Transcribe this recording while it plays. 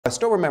I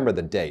still remember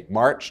the date,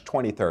 March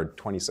 23rd,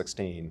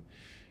 2016.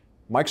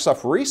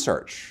 Microsoft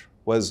Research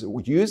was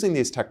using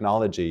these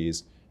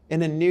technologies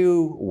in a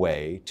new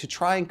way to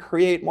try and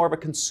create more of a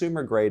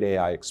consumer-grade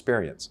AI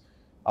experience.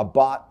 A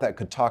bot that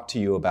could talk to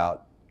you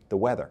about the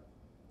weather,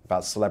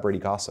 about celebrity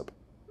gossip,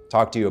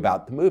 talk to you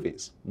about the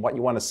movies, what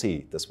you want to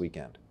see this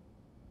weekend.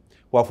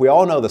 Well, if we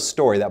all know the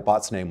story, that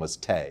bot's name was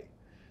Tay.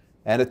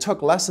 And it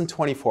took less than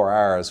 24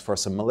 hours for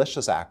some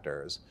malicious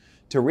actors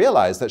to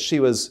realize that she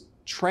was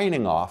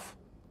training off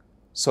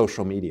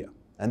social media.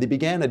 And they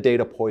began a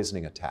data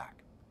poisoning attack.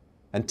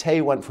 And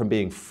Tay went from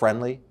being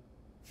friendly,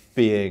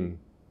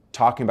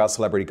 talking about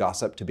celebrity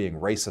gossip, to being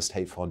racist,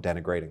 hateful, and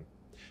denigrating.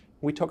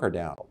 We took her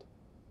down.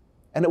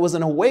 And it was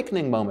an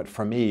awakening moment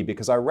for me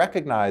because I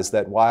recognized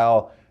that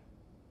while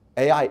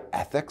AI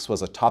ethics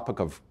was a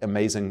topic of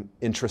amazing,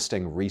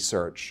 interesting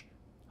research,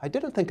 I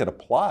didn't think it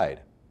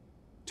applied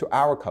to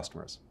our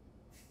customers.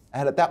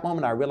 And at that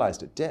moment, I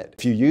realized it did.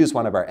 If you use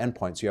one of our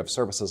endpoints, you have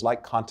services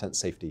like Content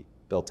Safety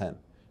built in.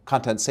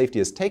 Content Safety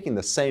is taking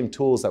the same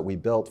tools that we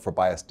built for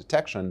bias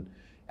detection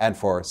and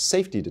for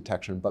safety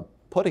detection, but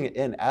putting it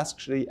in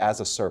actually as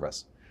a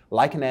service,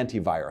 like an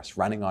antivirus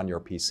running on your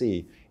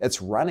PC.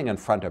 It's running in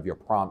front of your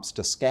prompts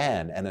to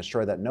scan and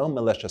ensure that no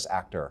malicious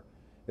actor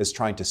is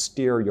trying to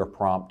steer your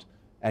prompt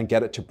and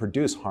get it to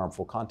produce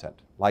harmful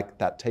content, like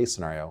that Tay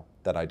scenario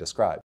that I described.